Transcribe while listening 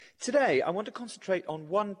Today, I want to concentrate on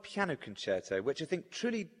one piano concerto, which I think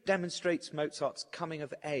truly demonstrates Mozart's coming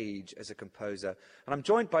of age as a composer. And I'm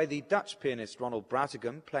joined by the Dutch pianist Ronald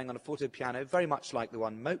Broutigam, playing on a fortepiano, very much like the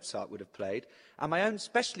one Mozart would have played, and my own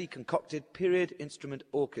specially concocted period instrument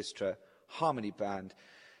orchestra, Harmony Band.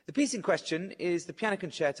 The piece in question is the Piano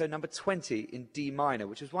Concerto number 20 in D minor,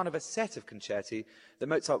 which was one of a set of concerti that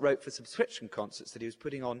Mozart wrote for subscription concerts that he was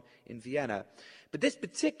putting on in Vienna. But this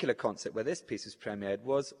particular concert where this piece was premiered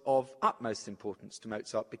was of utmost importance to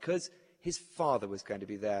Mozart because his father was going to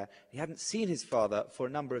be there. He hadn't seen his father for a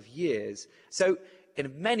number of years. So,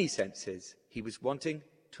 in many senses, he was wanting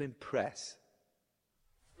to impress.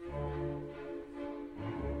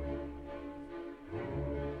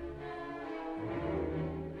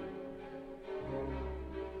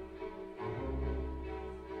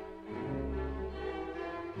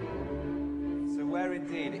 Where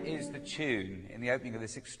indeed is the tune in the opening of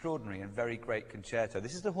this extraordinary and very great concerto?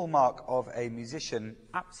 This is the hallmark of a musician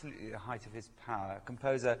absolutely at the height of his power, a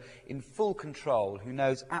composer in full control who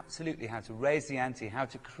knows absolutely how to raise the ante, how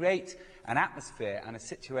to create an atmosphere and a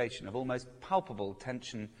situation of almost palpable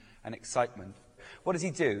tension and excitement. What does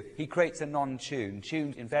he do? He creates a non-tune,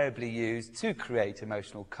 tunes invariably used to create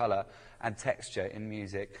emotional colour and texture in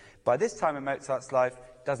music. By this time in Mozart's life,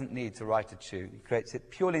 doesn't need to write a tune. He creates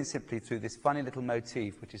it purely and simply through this funny little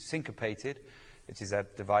motif, which is syncopated, which is a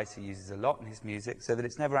device he uses a lot in his music, so that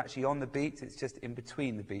it's never actually on the beat, it's just in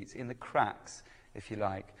between the beats, in the cracks, if you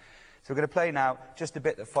like. So we're going to play now just a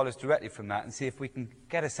bit that follows directly from that and see if we can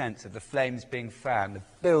get a sense of the flames being fanned, the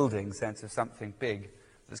building sense of something big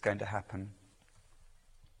that's going to happen.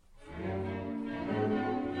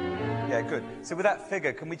 Yeah, good. So with that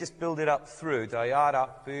figure, can we just build it up through? Da-yada,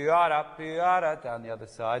 bu-yada, bu-yada, down the other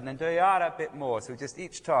side, and then da-yada a bit more. So just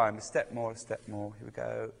each time, a step more, a step more. Here we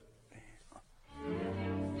go.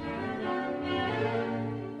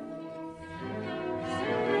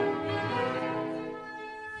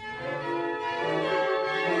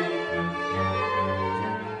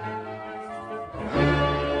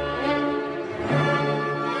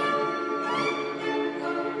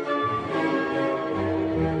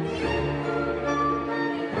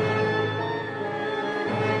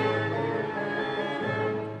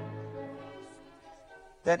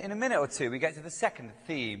 Then in a minute or two we get to the second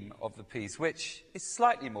theme of the piece, which is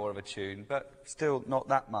slightly more of a tune, but still not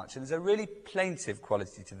that much. And there's a really plaintive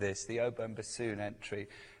quality to this, the oboe and bassoon entry.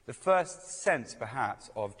 The first sense, perhaps,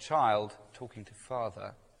 of child talking to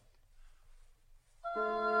father.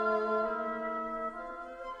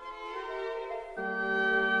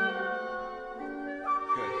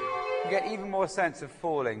 Good. You get even more sense of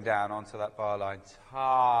falling down onto that bar line.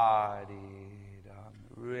 Ta-dee-dum.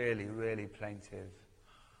 Really, really plaintive.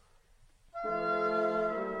 And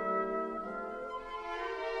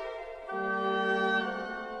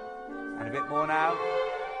a bit more now.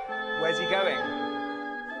 Where's he going?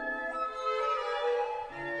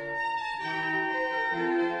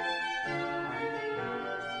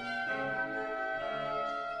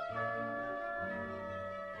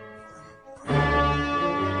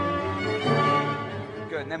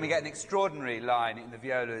 Good, and then we get an extraordinary line in the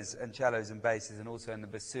violas and cellos and basses and also in the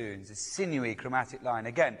bassoons, a sinewy chromatic line.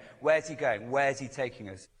 Again, where's he going? Where's he taking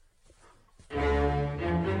us?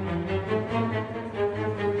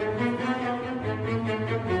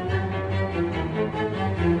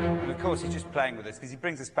 And of course he's just playing with us because he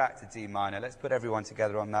brings us back to D minor. Let's put everyone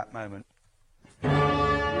together on that moment.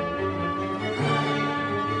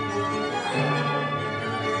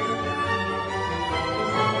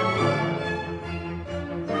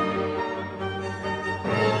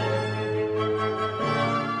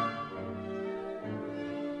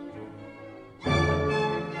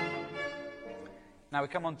 Now we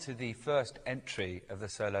come on to the first entry of the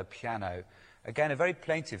solo piano. Again, a very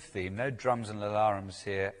plaintive theme, no drums and alarms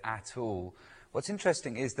here at all. What's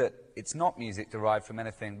interesting is that it's not music derived from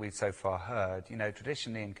anything we've so far heard. You know,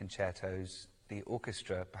 traditionally in concertos, the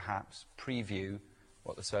orchestra perhaps preview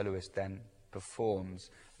what the soloist then performs.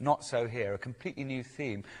 Not so here, a completely new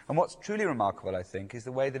theme. And what's truly remarkable, I think, is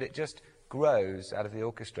the way that it just grows out of the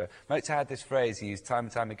orchestra. Mozart had this phrase he used time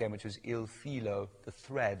and time again, which was il filo, the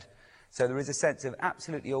thread. So there is a sense of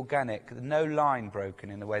absolutely organic, no line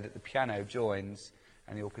broken in the way that the piano joins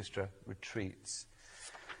and the orchestra retreats.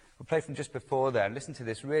 We'll play from just before then. Listen to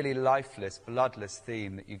this really lifeless, bloodless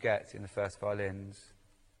theme that you get in the first violins.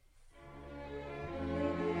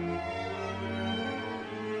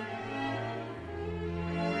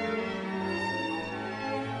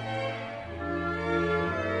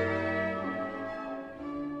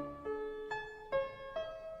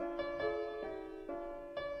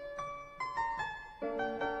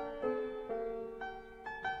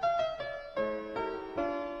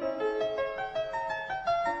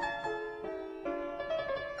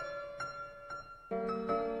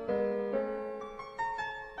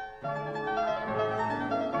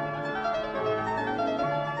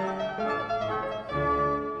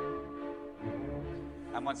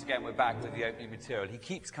 once again, we're back with the opening material. He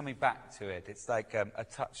keeps coming back to it. It's like a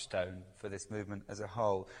touchstone for this movement as a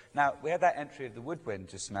whole. Now, we had that entry of the woodwind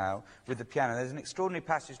just now with the piano. There's an extraordinary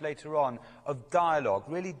passage later on of dialogue,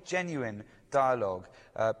 really genuine dialogue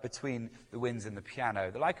between the winds and the piano,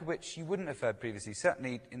 the like of which you wouldn't have heard previously,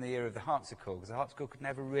 certainly in the era of the harpsichord, because the harpsichord could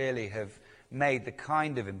never really have made the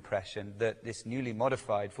kind of impression that this newly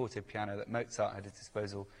modified forte piano that Mozart had at his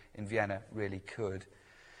disposal in Vienna really could.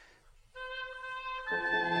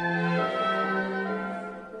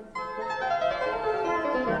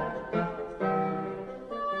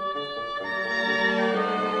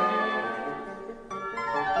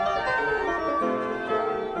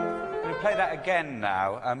 Play that again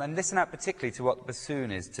now, and listen out particularly to what the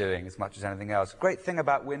bassoon is doing as much as anything else. Great thing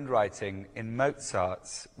about wind writing in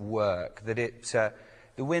Mozart's work, that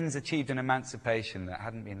the winds achieved an emancipation that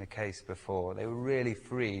hadn't been the case before. They were really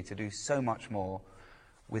free to do so much more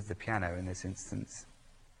with the piano in this instance.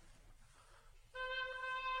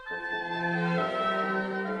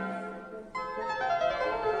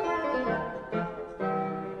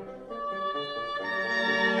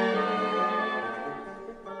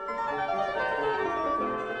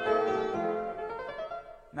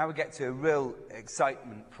 Now we get to a real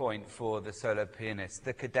excitement point for the solo pianist,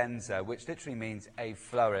 the cadenza, which literally means a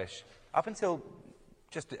flourish. Up until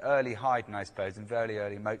just early Haydn, I suppose, and very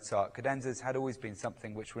early Mozart, cadenzas had always been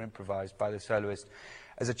something which were improvised by the soloist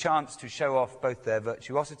as a chance to show off both their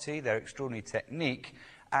virtuosity, their extraordinary technique,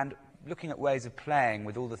 and looking at ways of playing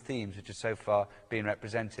with all the themes which have so far been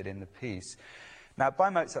represented in the piece. Now, by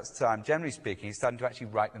Mozart's time, generally speaking, he's starting to actually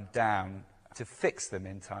write them down, to fix them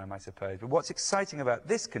in time, I suppose. But what's exciting about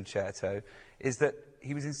this concerto is that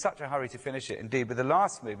he was in such a hurry to finish it. Indeed, with the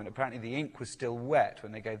last movement, apparently the ink was still wet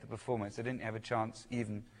when they gave the performance. They didn't have a chance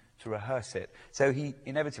even to rehearse it. So he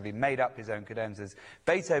inevitably made up his own cadenzas.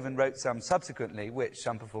 Beethoven wrote some subsequently, which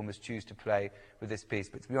some performers choose to play with this piece.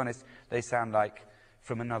 But to be honest, they sound like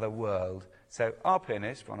from another world. So our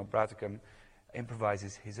pianist, Ronald Brautigam,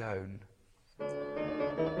 improvises his own.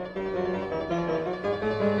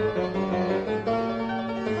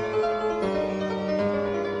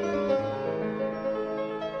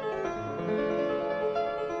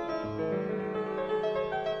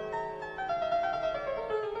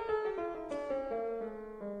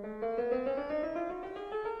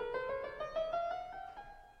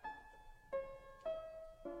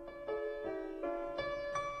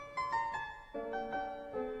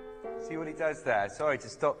 See what he does there? Sorry to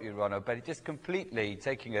stop you, Ronald, but he just completely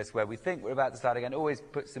taking us where we think we're about to start again. Always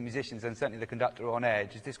puts the musicians and certainly the conductor on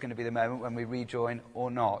edge. Is this going to be the moment when we rejoin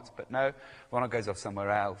or not? But no, Ronald goes off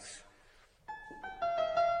somewhere else.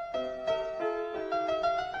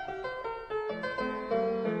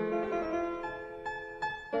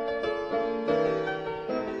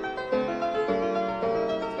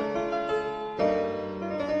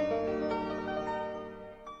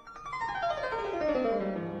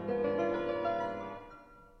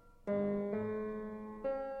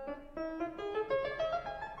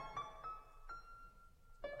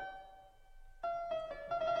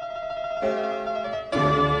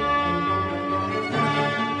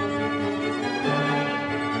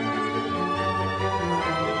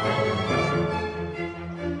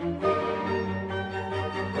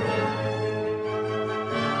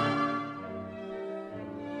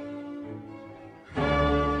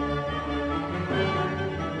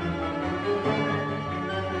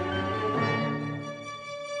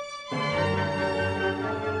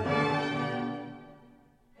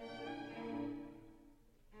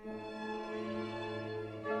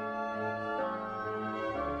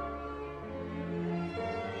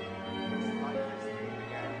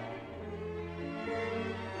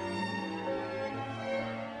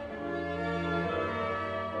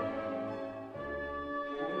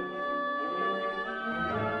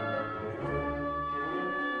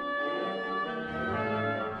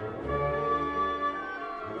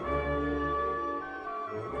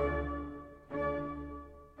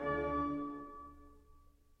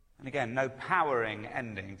 And again, no powering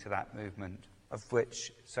ending to that movement, of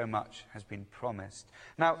which so much has been promised.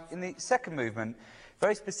 Now, in the second movement,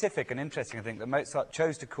 very specific and interesting, I think, that Mozart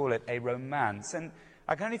chose to call it a romance. And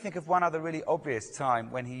I can only think of one other really obvious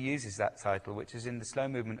time when he uses that title, which is in the slow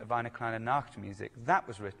movement of Eine kleine Nachtmusik. That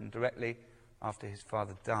was written directly after his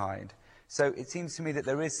father died. So it seems to me that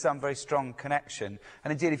there is some very strong connection.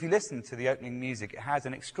 And indeed, if you listen to the opening music, it has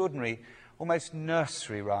an extraordinary, almost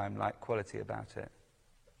nursery rhyme-like quality about it.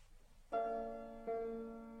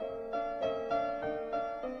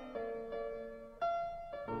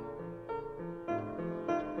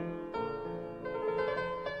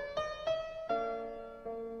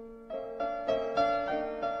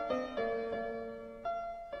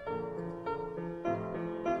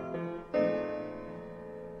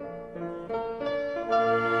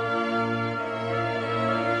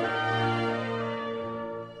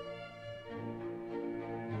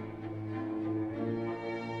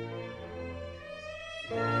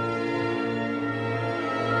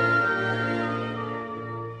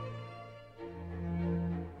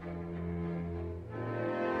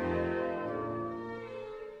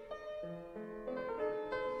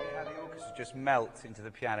 notes just melt into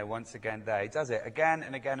the piano once again there. He does it again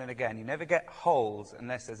and again and again. You never get holes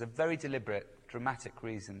unless there's a very deliberate, dramatic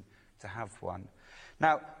reason to have one.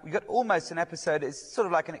 Now, we got almost an episode, it's sort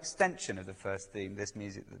of like an extension of the first theme, this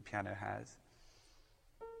music that the piano has.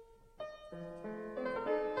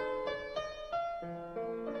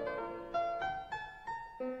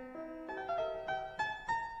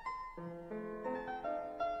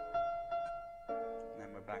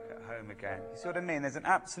 Back at home again. You see what I mean? There's an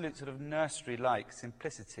absolute sort of nursery-like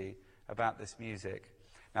simplicity about this music.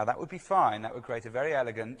 Now, that would be fine. That would create a very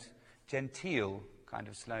elegant, genteel kind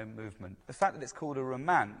of slow movement. The fact that it's called a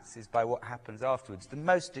romance is by what happens afterwards. The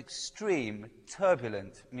most extreme,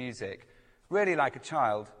 turbulent music, really like a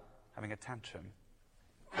child having a tantrum.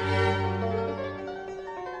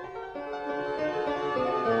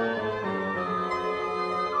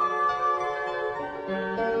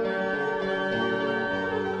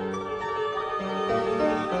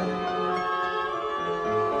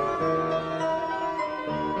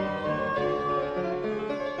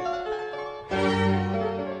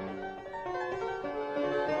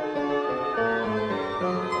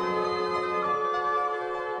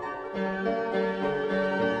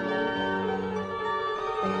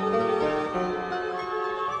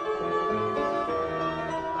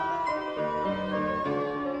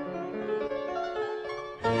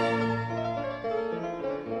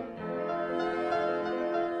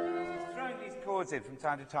 In from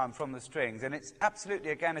time to time from the strings, and it's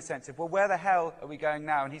absolutely again a sense of, well, where the hell are we going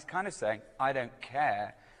now? And he's kind of saying, I don't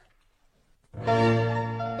care.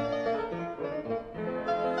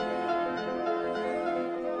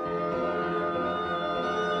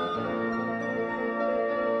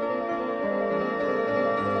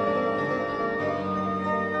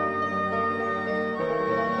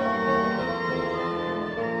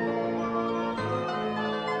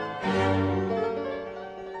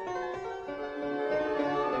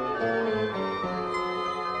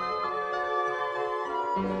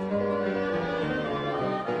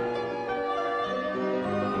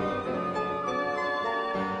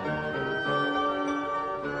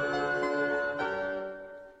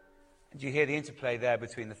 You hear the interplay there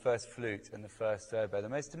between the first flute and the first oboe, the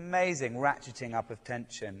most amazing ratcheting up of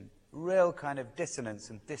tension, real kind of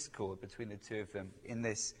dissonance and discord between the two of them in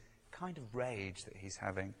this kind of rage that he's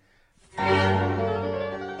having.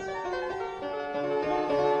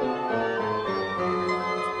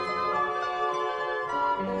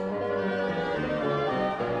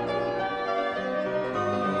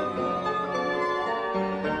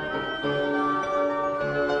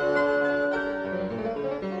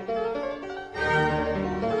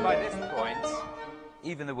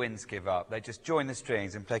 Even the winds give up. They just join the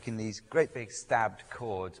strings and playing these great big stabbed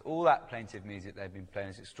chords. All that plaintive music they've been playing,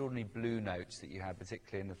 those extraordinary blue notes that you had,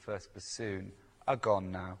 particularly in the first bassoon, are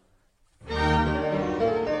gone now.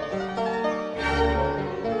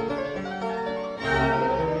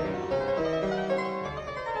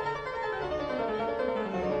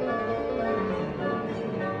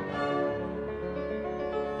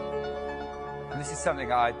 This is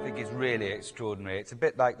something I think is really extraordinary. It's a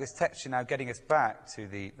bit like this texture now getting us back to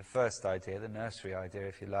the first idea, the nursery idea,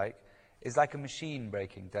 if you like, is like a machine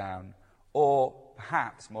breaking down. Or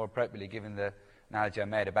perhaps, more appropriately, given the analogy I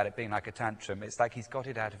made about it being like a tantrum, it's like he's got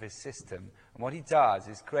it out of his system. And what he does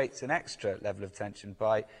is creates an extra level of tension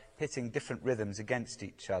by pitting different rhythms against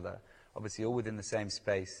each other, obviously all within the same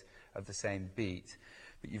space of the same beat.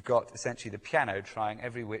 But you've got essentially the piano trying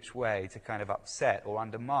every which way to kind of upset or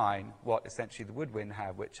undermine what essentially the woodwind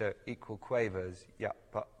have, which are equal quavers. Yeah,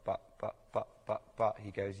 but.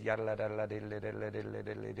 He goes yada la da la di li di li di li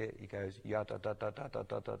di li di. He goes ya da da da da da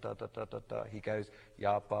da da da da da da da. He goes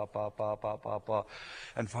ya ba ba ba ba ba ba,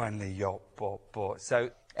 and finally yo ba ba.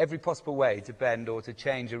 So every possible way to bend or to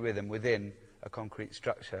change a rhythm within a concrete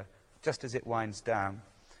structure, just as it winds down.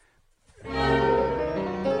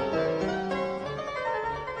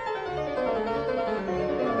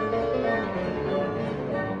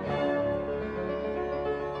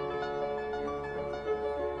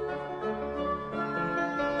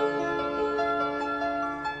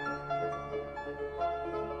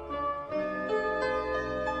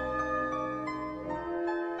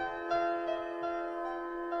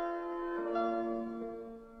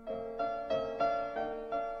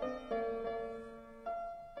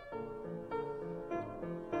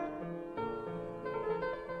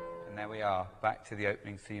 There we are, back to the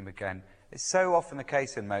opening theme again. It's so often the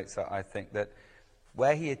case in Mozart, I think, that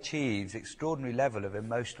where he achieves extraordinary level of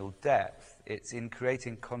emotional depth, it's in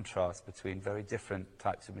creating contrast between very different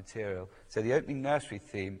types of material. So the opening nursery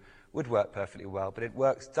theme would work perfectly well, but it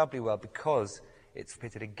works doubly well because it's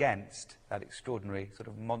pitted against that extraordinary, sort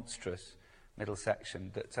of monstrous middle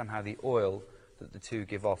section, that somehow the oil that the two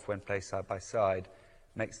give off when placed side by side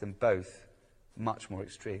makes them both much more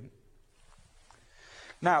extreme.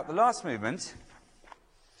 Now, the last movement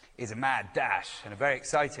is a mad dash, and a very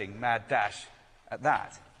exciting mad dash at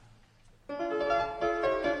that.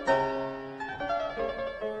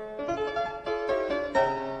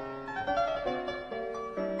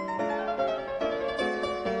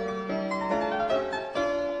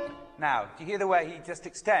 Now, do you hear the way he just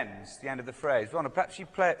extends the end of the phrase? Ronna, perhaps you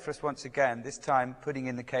play it for us once again, this time putting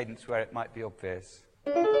in the cadence where it might be obvious.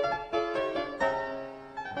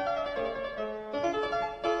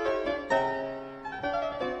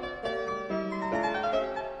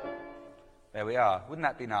 There we are. Wouldn't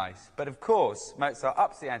that be nice? But of course, Mozart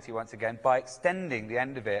ups the ante once again by extending the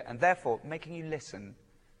end of it and therefore making you listen.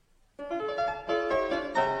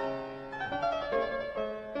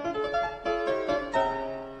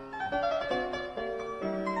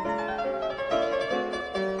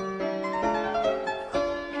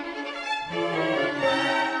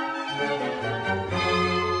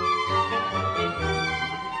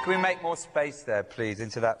 Can we make more space there, please,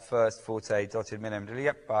 into that first forte dotted minim?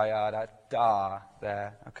 Da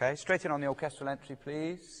there. Okay, straight in on the orchestral entry,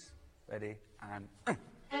 please. Ready, and...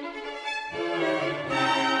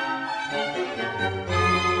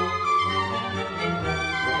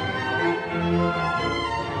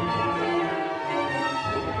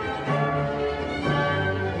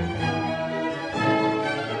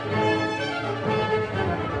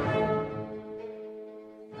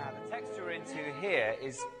 Here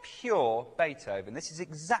is pure Beethoven. This is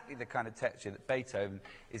exactly the kind of texture that Beethoven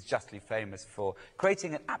is justly famous for,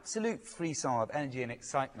 creating an absolute frisson of energy and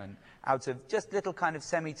excitement out of just little kind of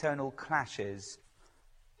semitonal clashes.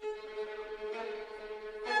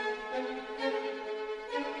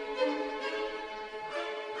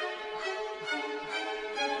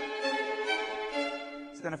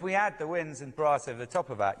 So then if we add the winds and brass over the top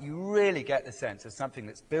of that, you really get the sense of something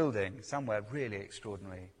that's building somewhere really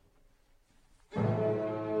extraordinary.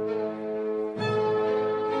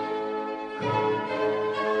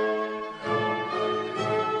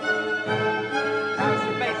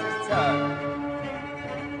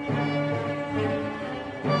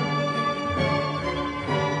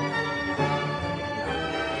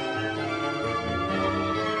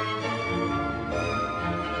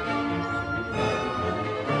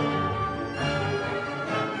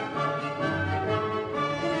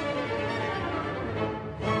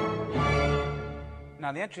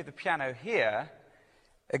 Now, the entry of the piano here,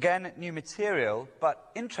 again, new material,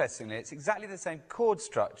 but interestingly, it's exactly the same chord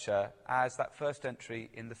structure as that first entry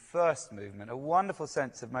in the first movement, a wonderful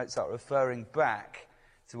sense of Mozart referring back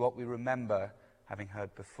to what we remember having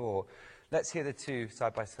heard before. Let's hear the two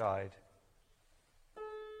side by side.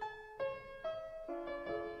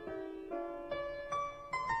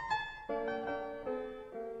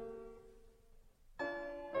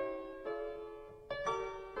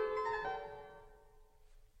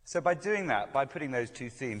 So by doing that, by putting those two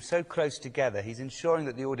themes so close together, he's ensuring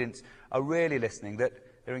that the audience are really listening, that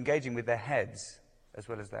they're engaging with their heads as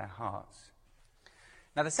well as their hearts.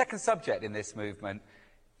 Now, the second subject in this movement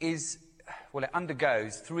is, well, it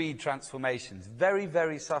undergoes three transformations, very,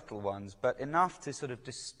 very subtle ones, but enough to sort of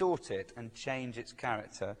distort it and change its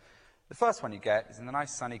character. The first one you get is in the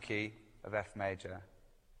nice sunny key of F major.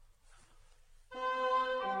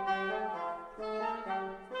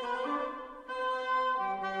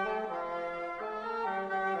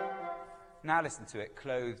 Now listen to it,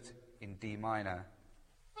 clothed in D minor.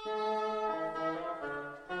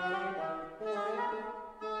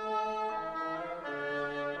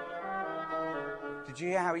 Did you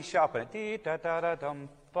hear how he sharpened it? Dee da da da dum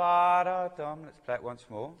ba da dum. Let's play it once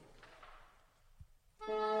more.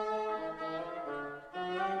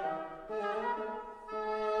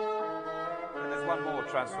 And there's one more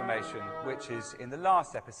transformation, which is in the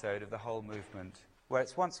last episode of the whole movement, where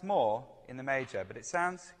it's once more in the major, but it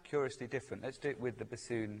sounds curiously different. Let's do it with the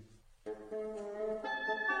bassoon.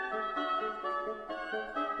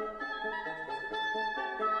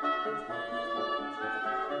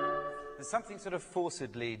 There's something sort of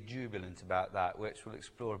forcedly jubilant about that, which we'll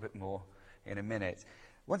explore a bit more in a minute. I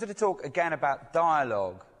wanted to talk again about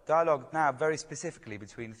dialogue. Dialogue now very specifically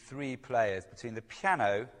between three players, between the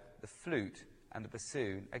piano, the flute, and the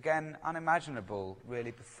bassoon. Again, unimaginable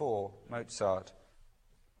really before Mozart.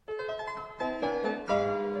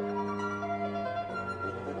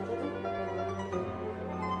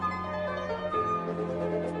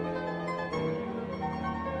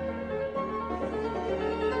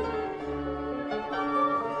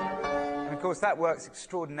 course, that works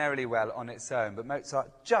extraordinarily well on its own, but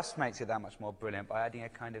Mozart just makes it that much more brilliant by adding a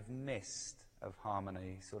kind of mist of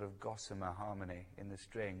harmony, sort of gossamer harmony in the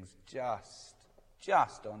strings, just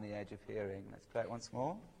on the edge of hearing. Let's play it once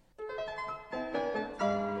more.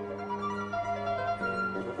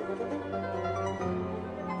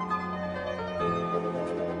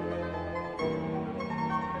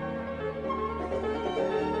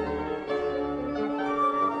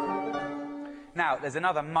 Now, there's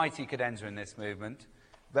another mighty cadenza in this movement.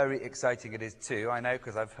 Very exciting it is too, I know,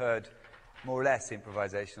 because I've heard more or less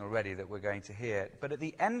improvisation already that we're going to hear. But at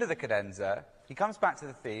the end of the cadenza, he comes back to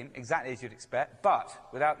the theme, exactly as you'd expect, but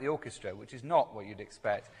without the orchestra, which is not what you'd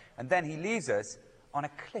expect. And then he leaves us on a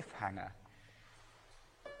cliffhanger.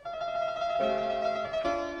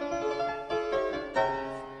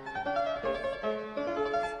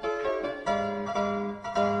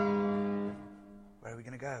 Where are we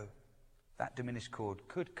going to go? That diminished chord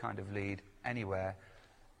could kind of lead anywhere.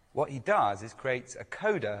 What he does is creates a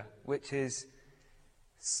coda which is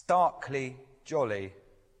starkly jolly,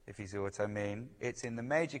 if you see what I mean. It's in the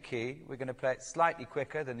major key. We're going to play it slightly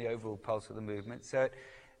quicker than the overall pulse of the movement, so it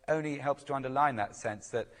only helps to underline that sense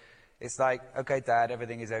that it's like, okay, Dad,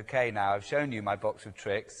 everything is okay now. I've shown you my box of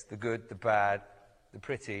tricks, the good, the bad, the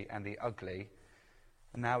pretty, and the ugly.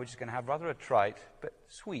 And now we're just going to have rather a trite but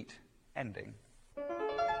sweet ending.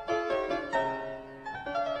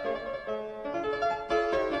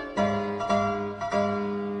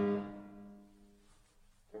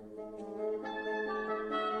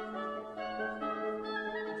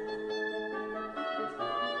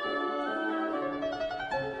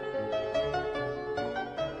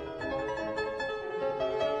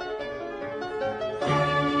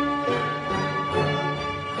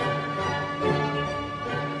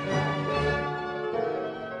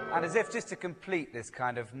 And as if just to complete this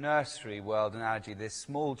kind of nursery world analogy, this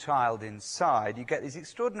small child inside, you get these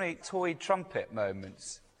extraordinary toy trumpet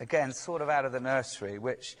moments, again, sort of out of the nursery,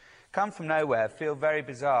 which come from nowhere, feel very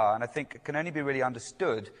bizarre, and I think can only be really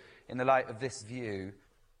understood in the light of this view.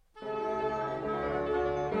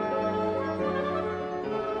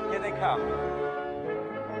 Here they come.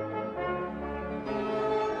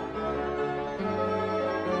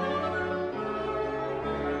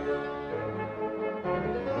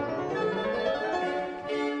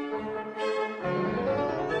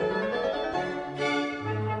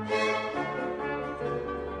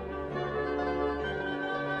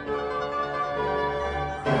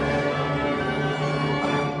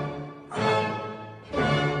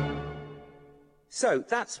 So,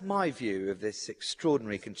 that's my view of this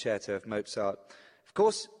extraordinary concerto of Mozart. Of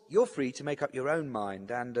course, you're free to make up your own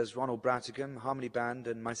mind, and as Ronald Broughtigam, Harmony Band,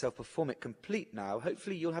 and myself perform it complete now,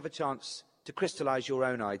 hopefully you'll have a chance to crystallise your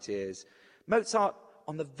own ideas. Mozart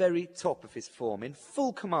on the very top of his form, in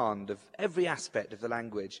full command of every aspect of the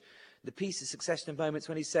language. The piece, a succession of moments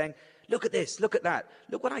when he's saying, look at this, look at that,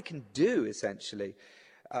 look what I can do, essentially.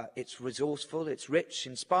 It's resourceful, it's rich,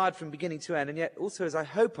 inspired from beginning to end, and yet also, as I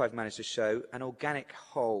hope I've managed to show, an organic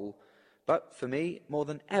whole. But for me, more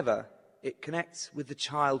than ever, it connects with the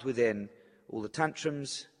child within, all the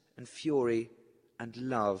tantrums and fury and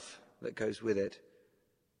love that goes with it.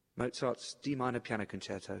 Mozart's D minor Piano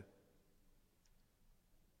Concerto.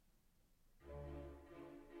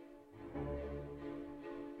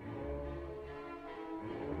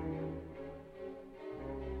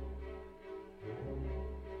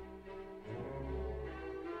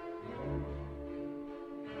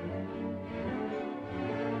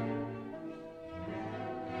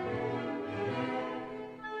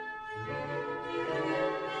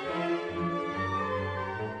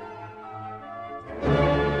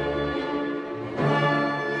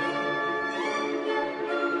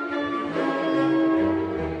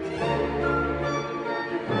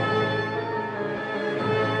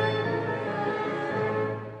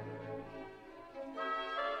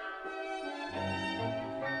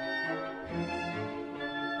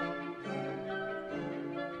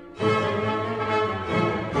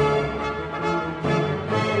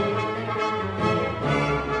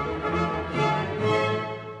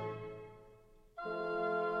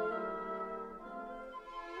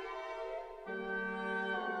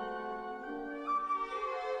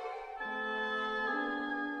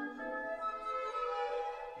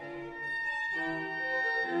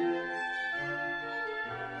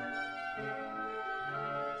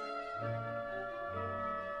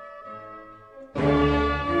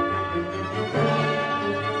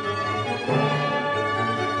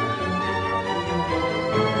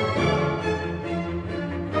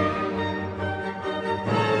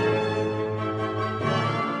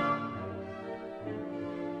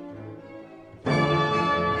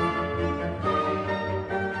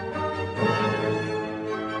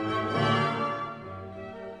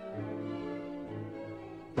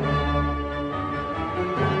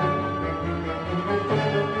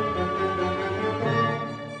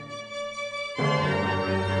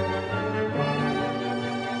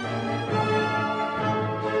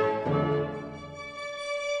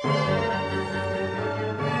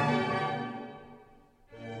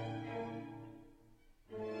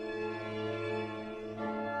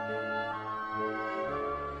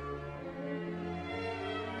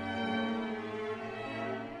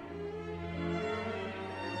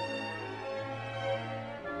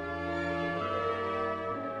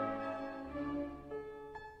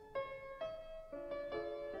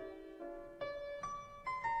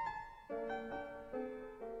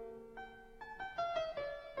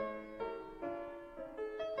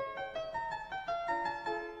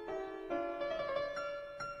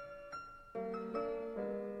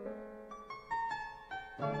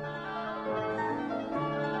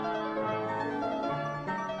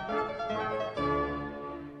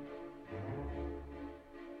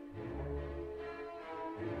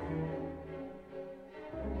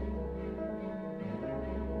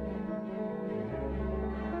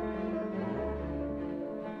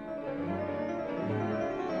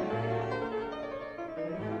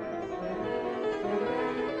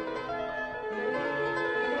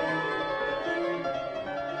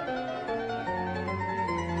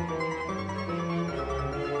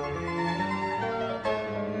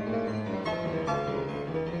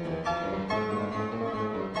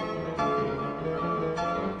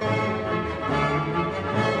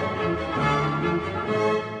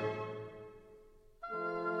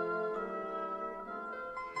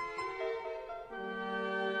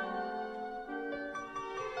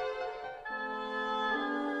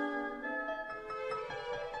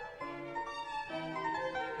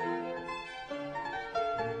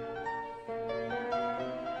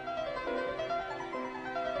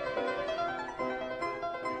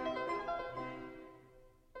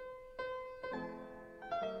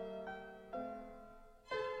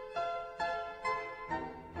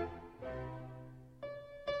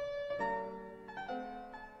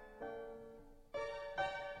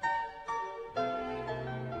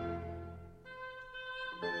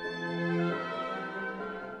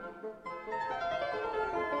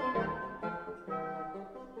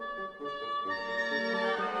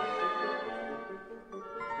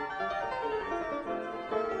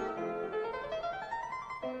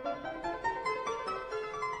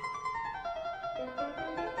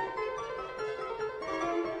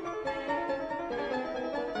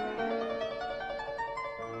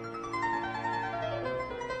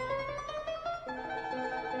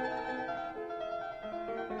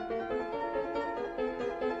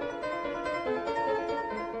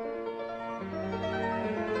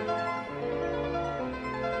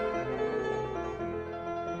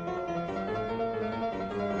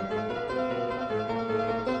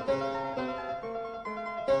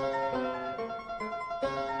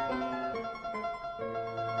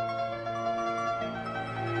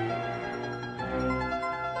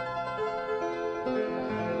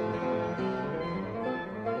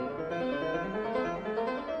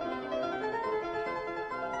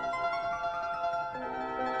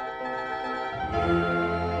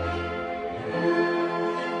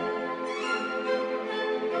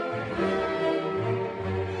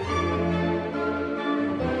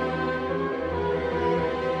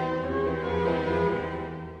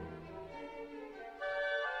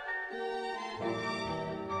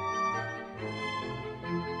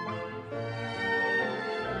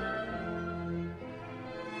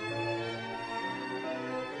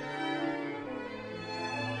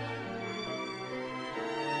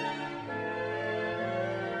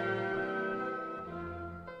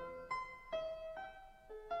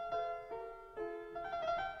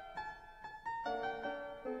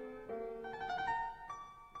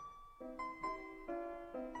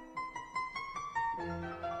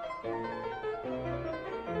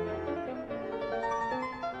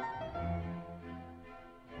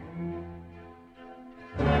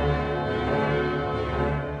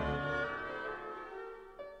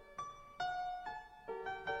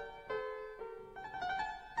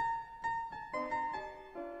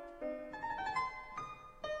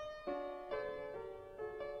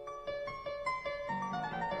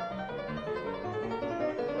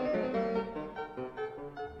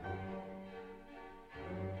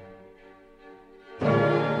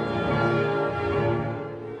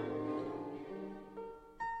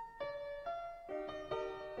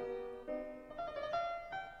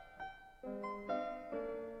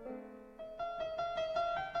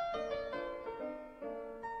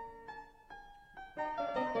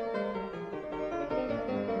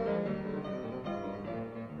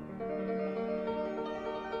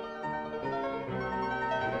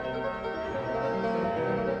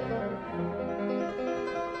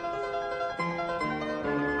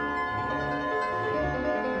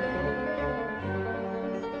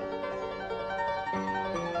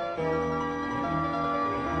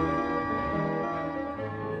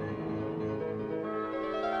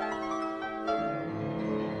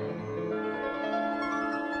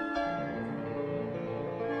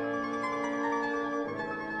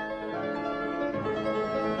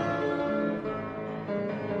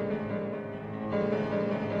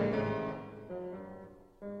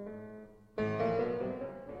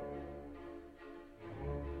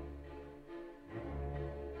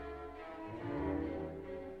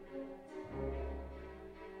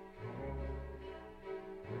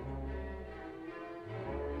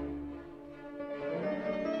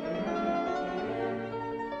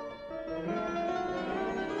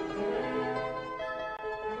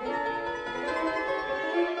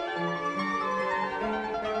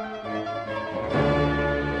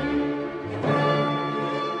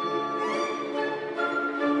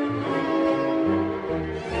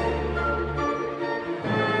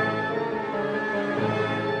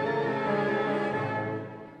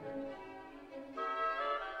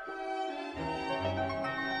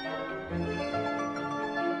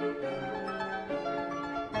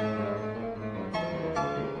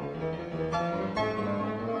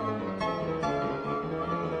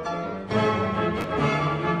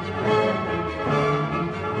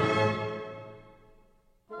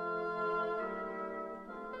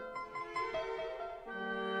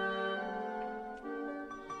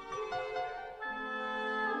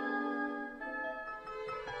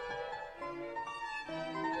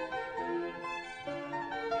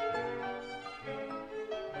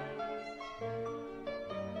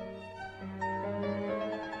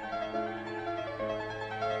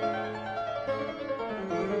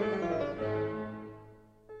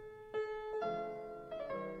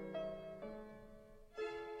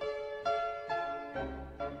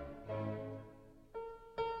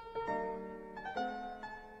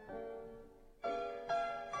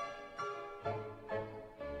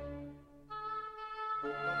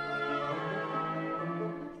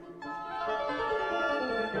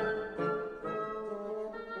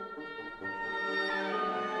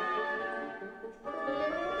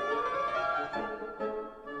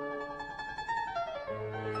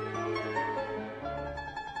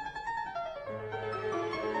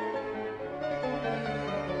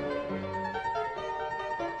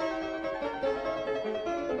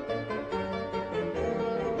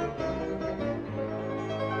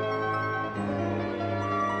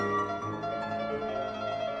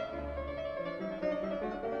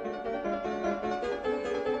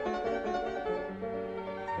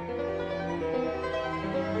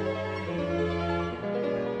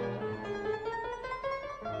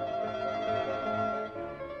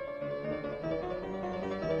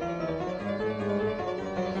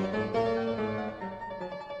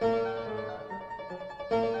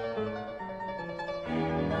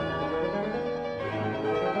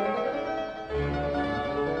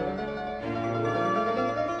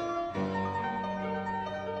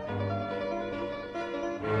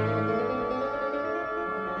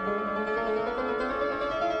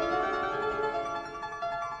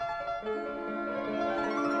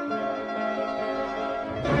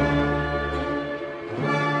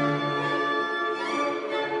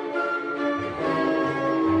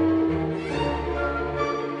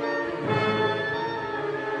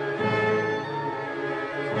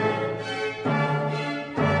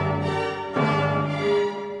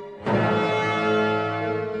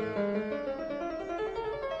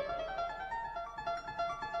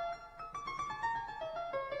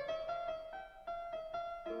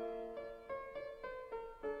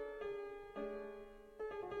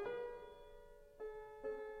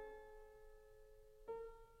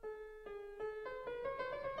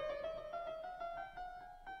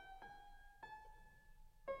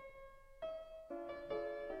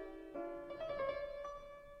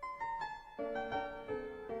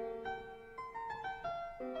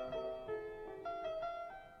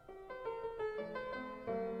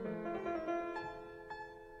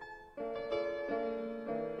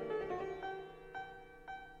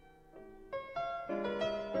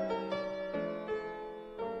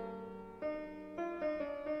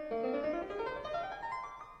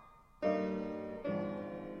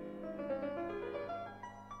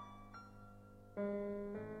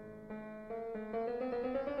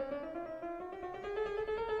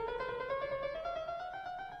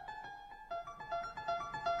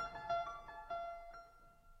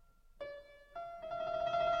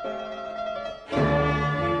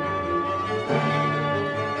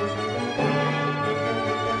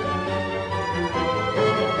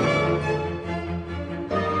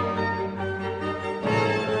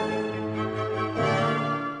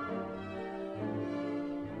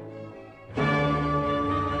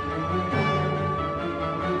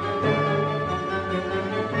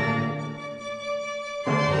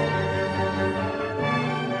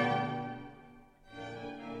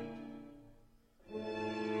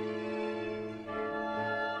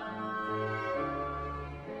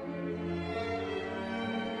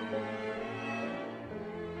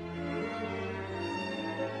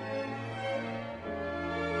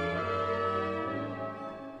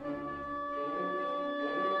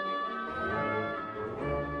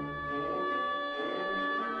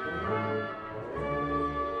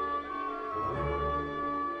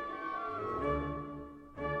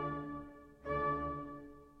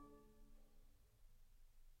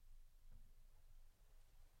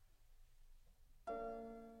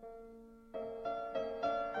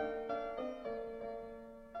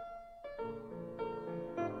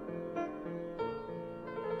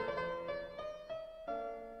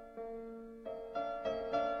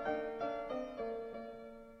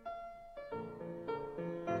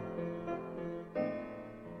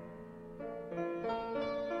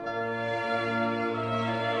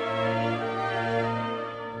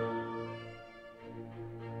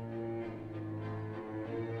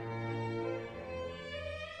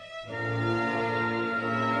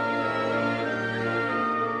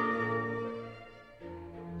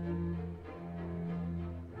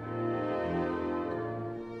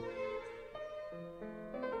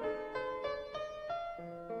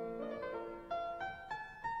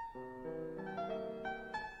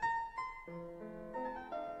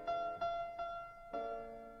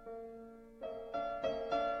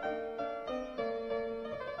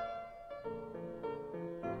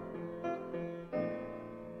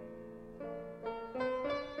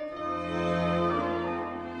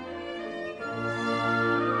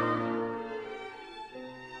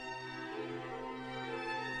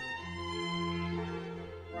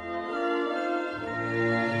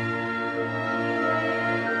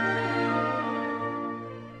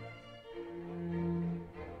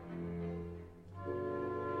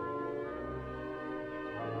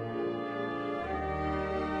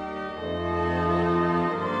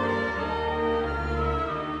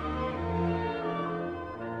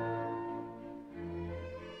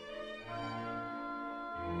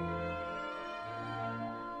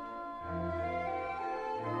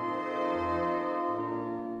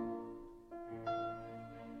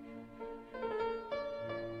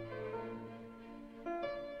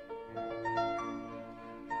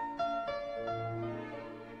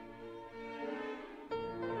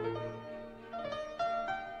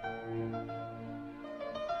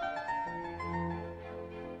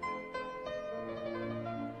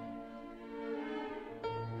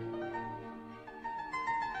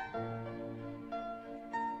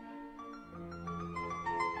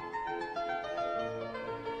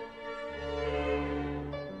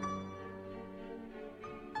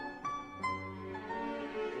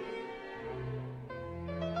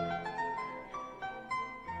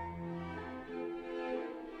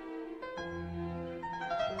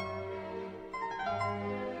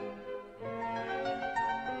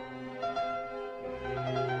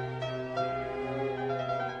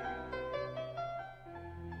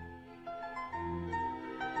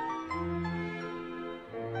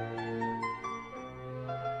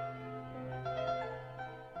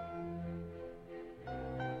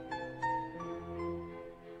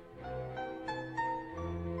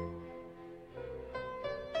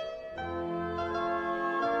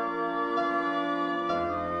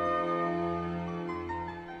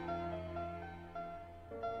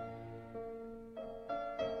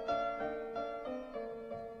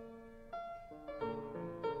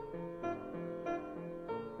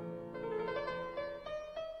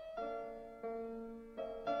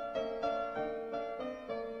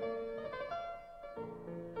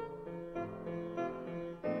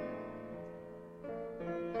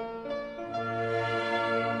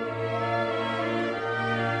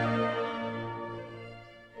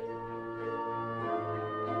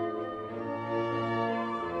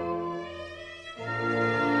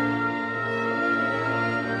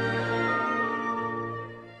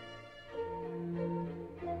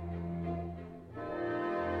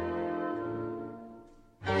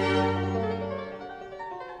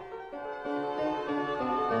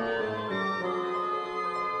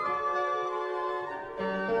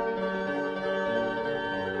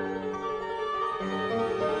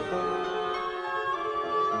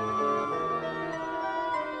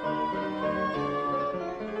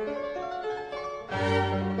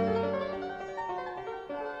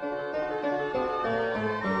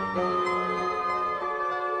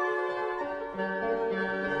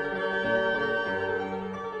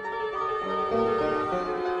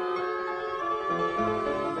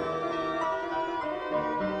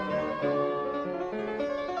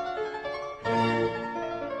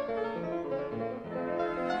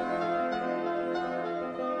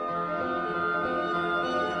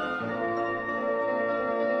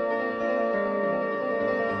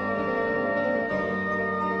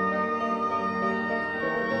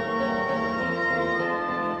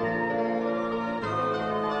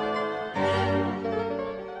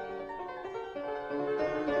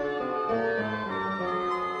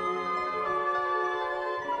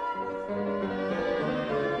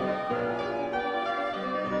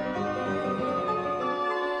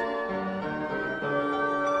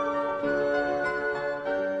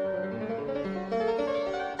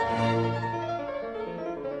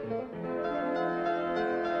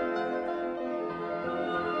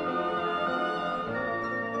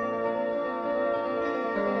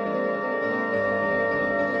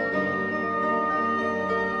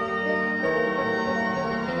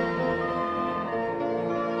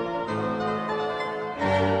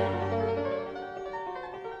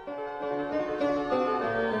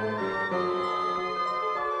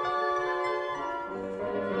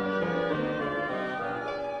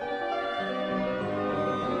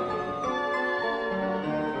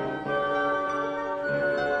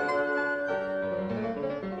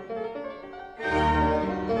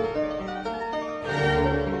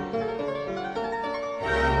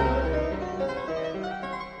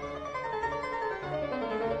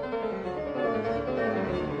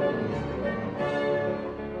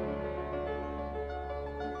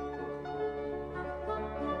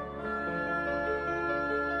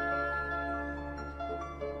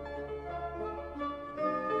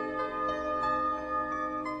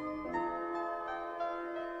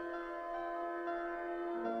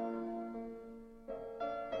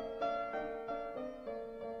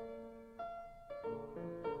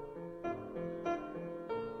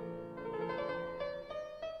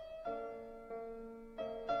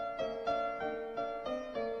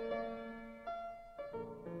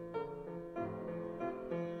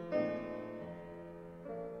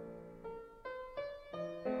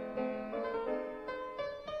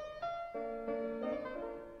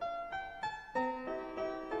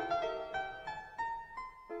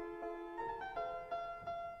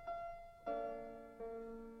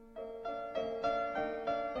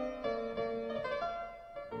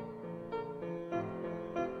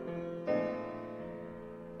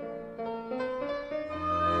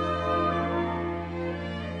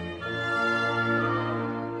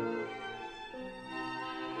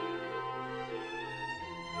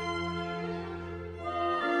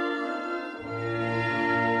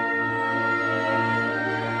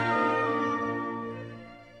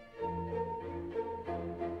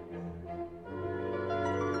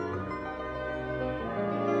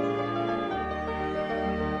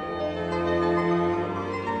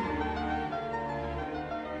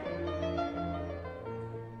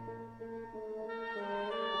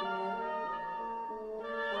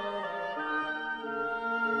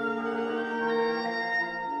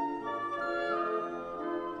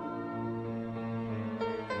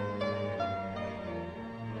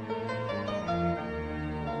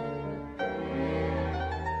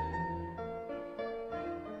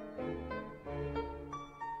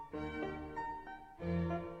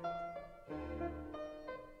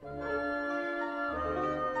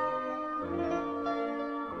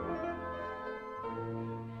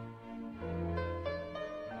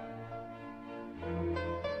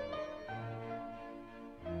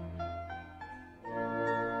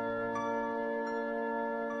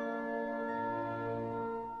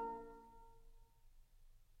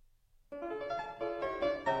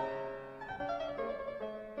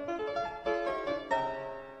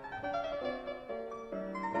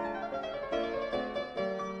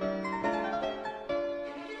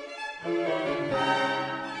 Thank you.